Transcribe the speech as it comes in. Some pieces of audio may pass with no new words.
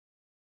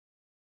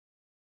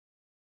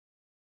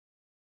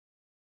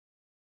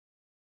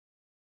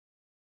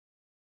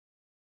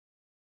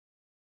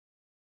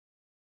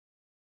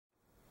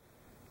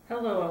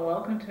Hello and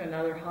welcome to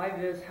another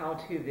HiViz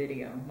how-to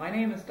video. My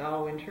name is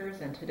Dial Winters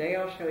and today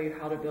I'll show you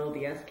how to build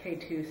the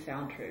SK2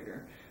 sound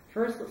trigger.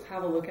 First, let's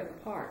have a look at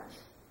the parts.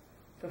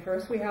 So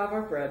first we have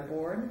our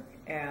breadboard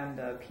and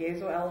a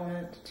piezo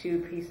element, 2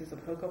 pieces of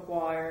hookup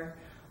wire,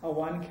 a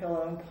 1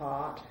 kilo ohm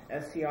pot,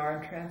 SCR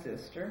and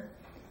transistor,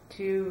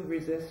 2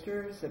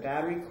 resistors, a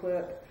battery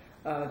clip,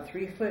 a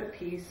 3-foot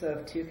piece of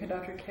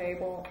 2-conductor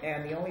cable,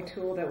 and the only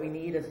tool that we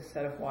need is a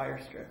set of wire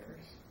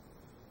strippers.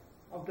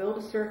 I'll build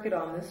a circuit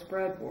on this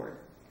breadboard.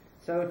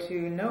 So to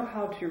know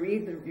how to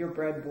read your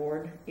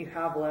breadboard, you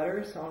have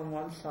letters on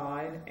one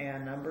side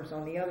and numbers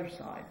on the other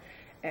side.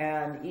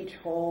 And each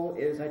hole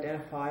is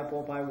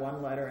identifiable by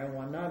one letter and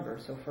one number.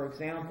 So for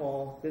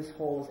example, this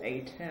hole is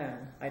A10.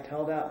 I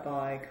tell that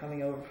by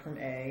coming over from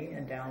A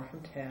and down from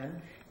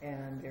 10,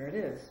 and there it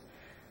is.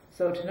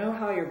 So to know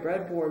how your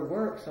breadboard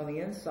works on the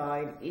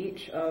inside,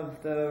 each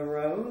of the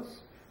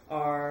rows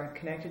are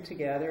connected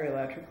together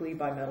electrically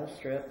by metal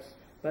strips,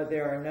 but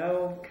there are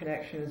no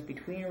connections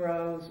between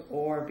rows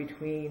or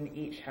between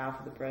each half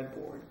of the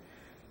breadboard.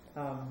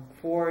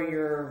 For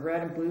your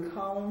red and blue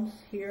columns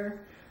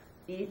here,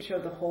 each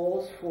of the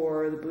holes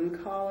for the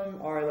blue column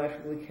are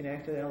electrically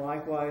connected, and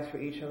likewise for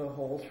each of the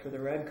holes for the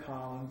red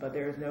column, but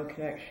there is no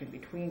connection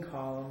between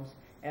columns,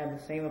 and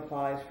the same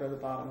applies for the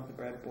bottom of the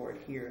breadboard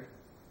here.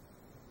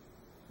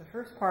 The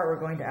first part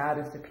we're going to add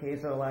is the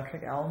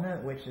piezoelectric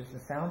element, which is the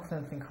sound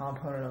sensing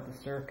component of the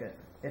circuit.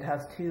 It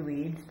has 2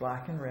 leads,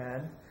 black and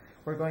red.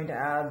 We're going to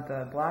add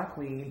the black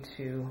lead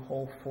to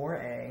hole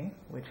 4A,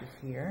 which is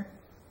here,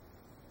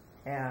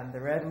 and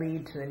the red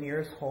lead to the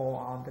nearest hole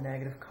on the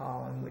negative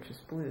column, which is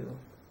blue.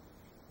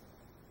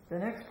 The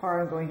next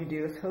part I'm going to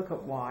do is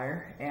hookup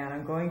wire, and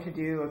I'm going to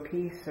do a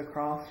piece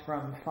across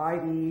from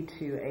 5E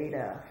to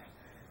 8F.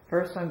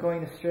 First I'm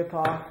going to strip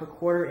off a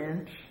 1/4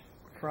 inch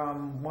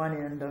from one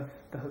end of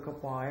the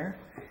hookup wire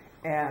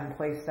and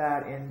place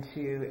that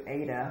into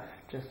 8F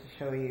just to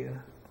show you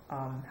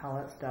how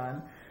that's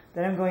done.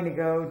 Then I'm going to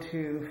go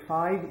to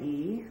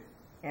 5E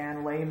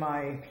and lay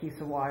my piece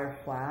of wire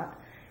flat.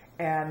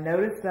 And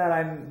notice that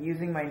I'm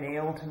using my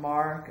nail to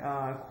mark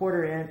a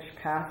 1/4 inch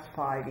past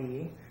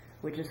 5E,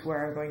 which is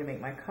where I'm going to make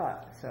my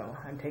cut. So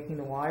I'm taking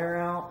the wire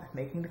out,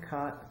 making the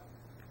cut.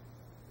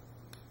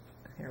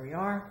 Here we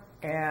are.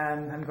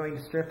 And I'm going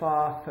to strip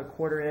off a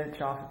 1/4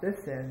 inch off of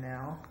this end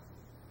now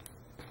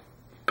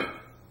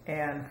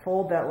and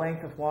fold that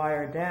length of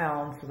wire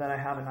down so that I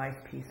have a nice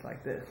piece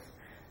like this.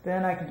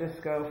 Then I can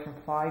just go from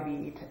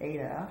 5E to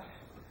 8F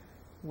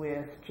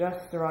with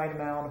just the right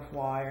amount of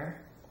wire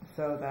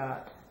so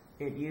that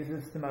it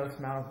uses the most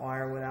amount of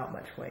wire without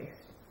much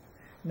waste.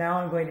 Now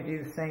I'm going to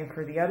do the same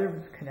for the other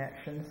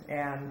connections,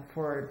 and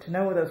to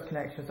know what those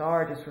connections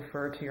are, just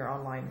refer to your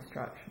online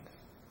instructions.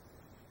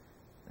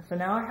 So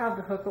now I have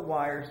the hookup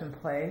wires in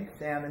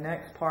place, and the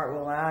next part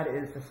we'll add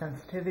is the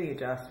sensitivity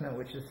adjustment,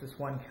 which is this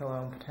 1 kilo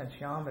ohm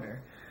potentiometer.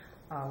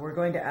 We're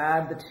going to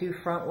add the 2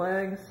 front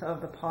legs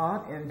of the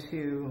pot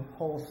into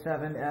hole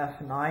 7F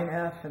and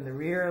 9F, and the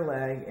rear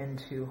leg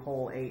into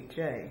hole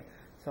 8J.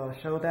 So I'll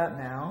show that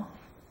now.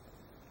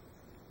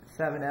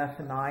 7F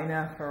and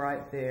 9F are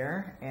right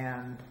there,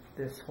 and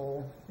this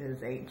hole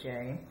is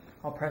 8J.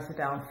 I'll press it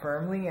down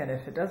firmly, and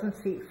if it doesn't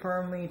seat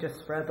firmly, just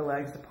spread the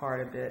legs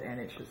apart a bit and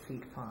it should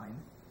seat fine.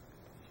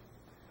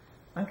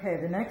 Okay,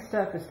 the next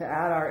step is to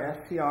add our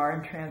SCR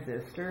and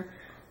transistor.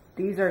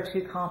 These are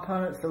 2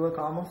 components that look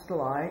almost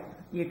alike.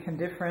 You can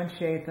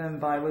differentiate them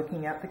by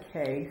looking at the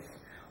case.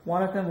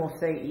 One of them will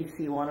say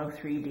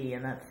EC103D,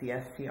 and that's the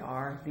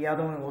SCR. The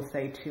other one will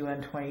say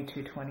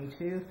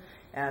 2N2222,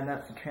 and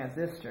that's the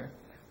transistor.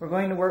 We're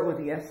going to work with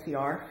the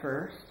SCR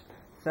first.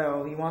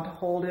 So you want to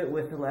hold it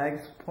with the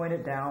legs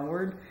pointed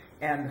downward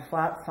and the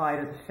flat side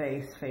of the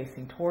face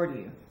facing toward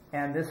you.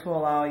 And this will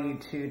allow you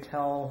to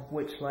tell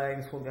which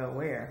legs will go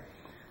where.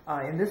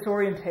 In this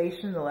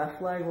orientation, the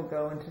left leg will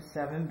go into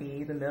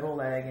 7B, the middle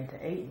leg into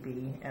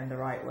 8B, and the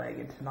right leg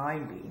into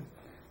 9B.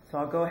 So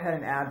I'll go ahead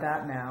and add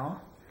that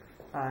now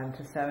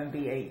into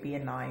 7B, 8B,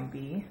 and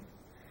 9B.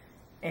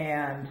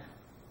 And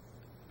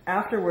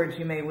afterwards,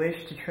 you may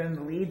wish to trim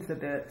the leads a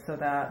bit so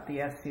that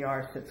the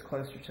SCR sits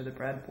closer to the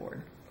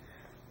breadboard.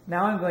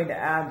 Now I'm going to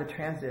add the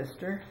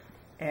transistor,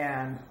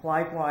 and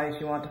likewise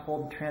you want to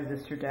hold the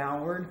transistor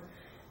downward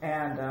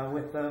and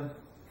with the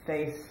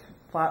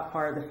flat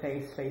part of the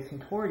face facing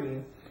toward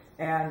you,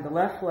 and the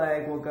left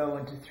leg will go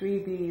into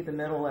 3B, the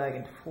middle leg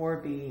into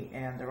 4B,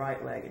 and the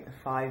right leg into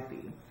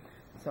 5B.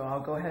 So I'll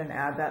go ahead and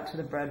add that to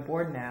the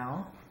breadboard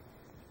now.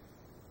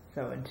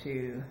 So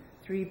into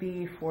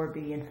 3B,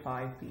 4B, and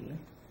 5B.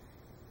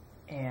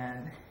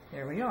 And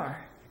there we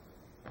are.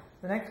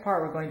 The next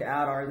part we're going to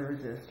add are the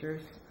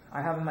resistors.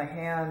 I have in my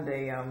hand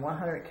a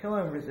 100 kilo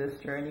ohm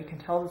resistor, and you can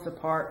tell this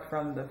apart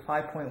from the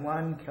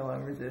 5.1 kilo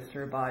ohm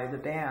resistor by the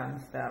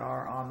bands that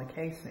are on the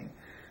casing.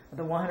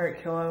 The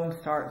 100 kilo ohm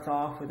starts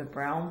off with a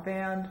brown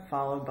band,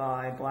 followed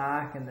by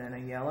black and then a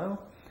yellow.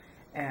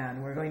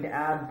 And we're going to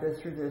add this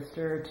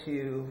resistor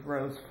to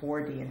rows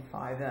 4D and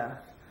 5F.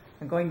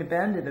 I'm going to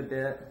bend it a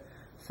bit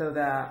so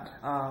that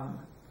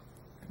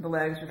the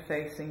legs are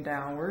facing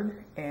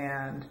downward,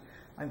 and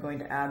I'm going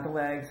to add the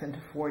legs into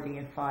 4D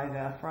and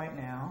 5F right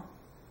now.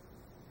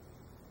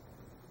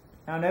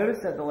 Now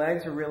notice that the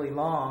legs are really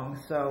long,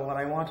 so what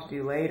I want to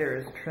do later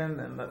is trim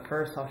them, but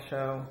first I'll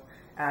show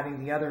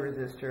adding the other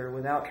resistor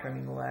without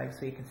trimming the legs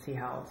so you can see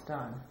how it's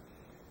done.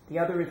 The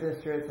other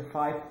resistor is a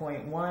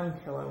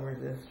 5.1 kilo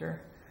resistor.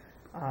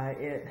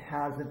 It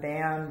has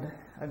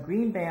a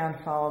green band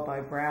followed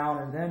by brown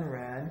and then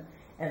red,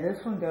 and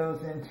this one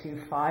goes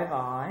into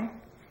 5I,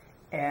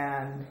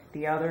 and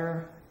the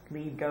other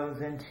lead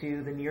goes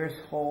into the nearest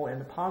hole in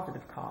the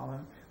positive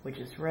column, which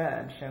is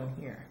red, shown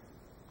here.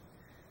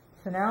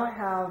 So now I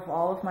have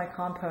all of my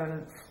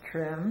components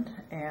trimmed,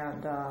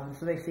 and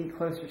so they see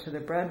closer to the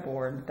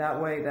breadboard.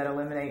 That way that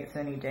eliminates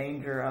any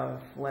danger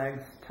of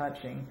legs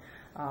touching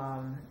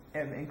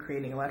and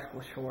creating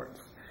electrical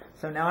shorts.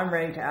 So now I'm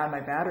ready to add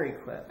my battery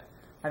clip.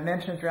 I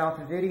mentioned throughout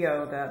the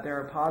video that there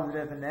are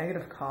positive and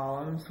negative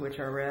columns, which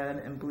are red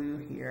and blue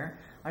here.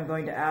 I'm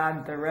going to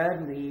add the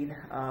red lead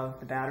of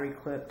the battery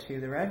clip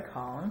to the red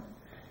column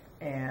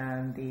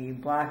and the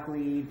black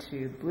lead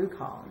to the blue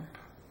column.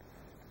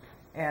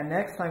 And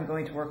next I'm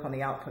going to work on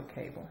the output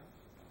cable.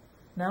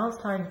 Now it's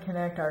time to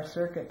connect our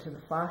circuit to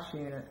the flash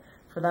unit.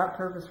 For that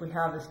purpose we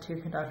have this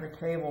 2-conductor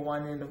cable,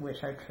 one end of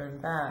which I've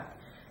trimmed back.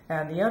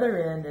 And the other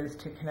end is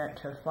to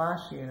connect to a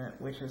flash unit,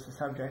 which is the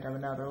subject of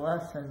another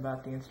lesson,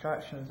 but the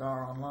instructions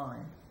are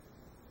online.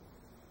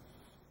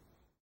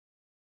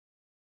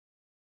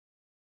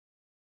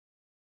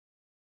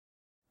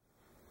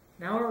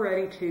 Now we're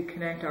ready to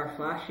connect our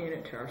flash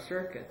unit to our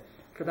circuit.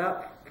 For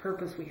that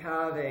purpose we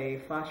have a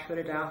flash foot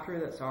adapter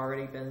that's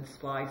already been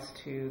spliced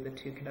to the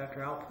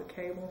 2-conductor output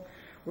cable.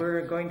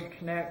 We're going to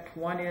connect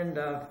one end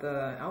of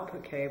the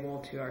output cable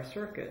to our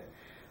circuit.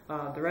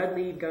 The red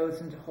lead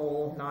goes into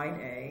hole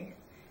 9A,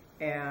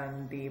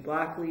 and the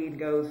black lead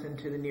goes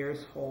into the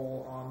nearest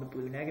hole on the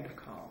blue negative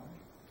column,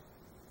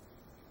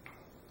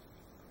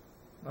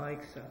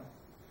 like so.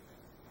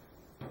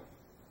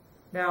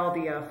 Now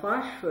the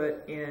flash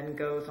foot end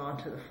goes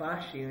onto the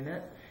flash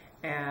unit,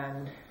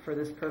 and for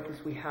this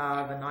purpose we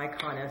have a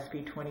Nikon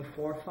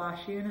SB24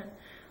 flash unit.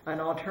 An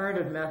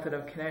alternative method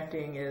of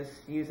connecting is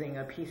using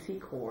a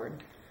PC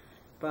cord,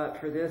 but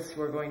for this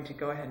we're going to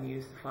go ahead and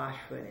use the flash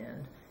foot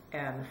end.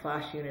 And the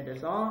flash unit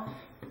is off.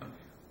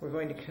 We're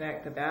going to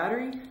connect the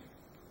battery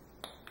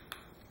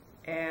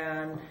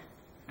and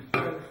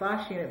turn the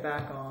flash unit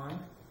back on.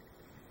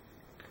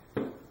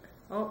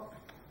 Oh,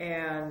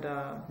 and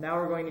now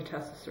we're going to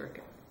test the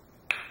circuit.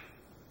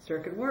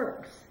 Circuit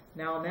works.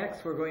 Now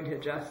next we're going to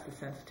adjust the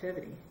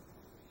sensitivity.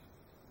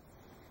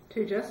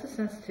 To adjust the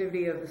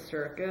sensitivity of the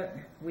circuit,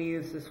 we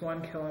use this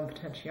 1 kilo ohm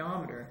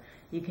potentiometer.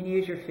 You can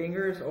use your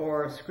fingers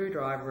or a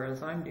screwdriver,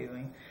 as I'm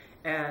doing,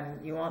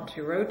 and you want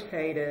to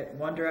rotate it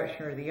one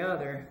direction or the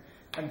other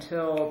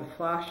until the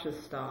flashes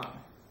stop.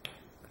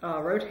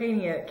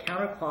 Rotating it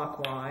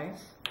counterclockwise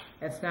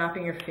and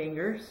snapping your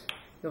fingers,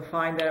 you'll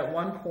find that at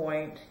one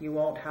point you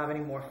won't have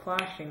any more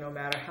flashing no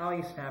matter how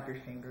you snap your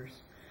fingers.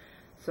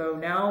 So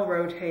now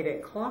rotate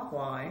it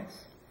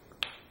clockwise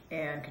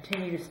and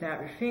continue to snap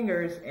your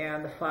fingers,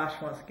 and the flash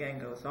once again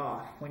goes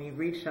off. When you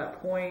reach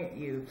that point,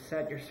 you've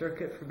set your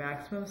circuit for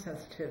maximum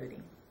sensitivity.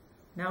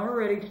 Now we're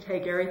ready to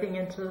take everything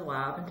into the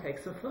lab and take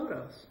some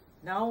photos.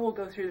 Now we'll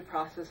go through the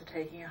process of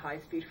taking a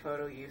high-speed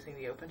photo using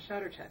the open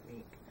shutter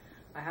technique.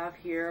 I have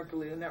here a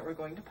balloon that we're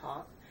going to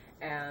pop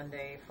and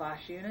a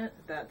flash unit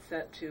that's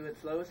set to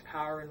its lowest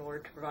power in order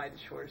to provide the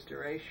shortest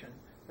duration.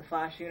 The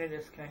flash unit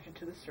is connected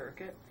to the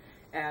circuit,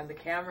 and the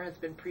camera has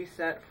been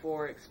preset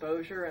for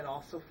exposure and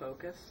also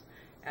focus,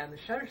 and the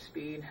shutter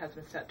speed has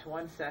been set to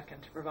 1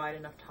 second to provide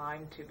enough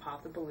time to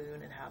pop the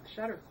balloon and have the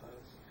shutter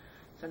close.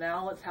 So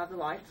now let's have the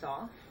lights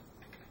off,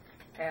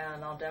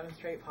 and I'll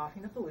demonstrate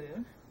popping the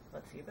balloon.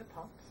 Let's see if it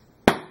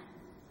pops.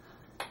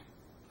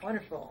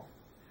 Wonderful.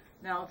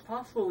 Now it's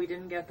possible we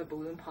didn't get the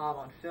balloon pop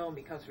on film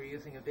because we're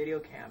using a video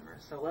camera,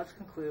 so let's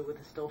conclude with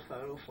a still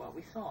photo of what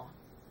we saw.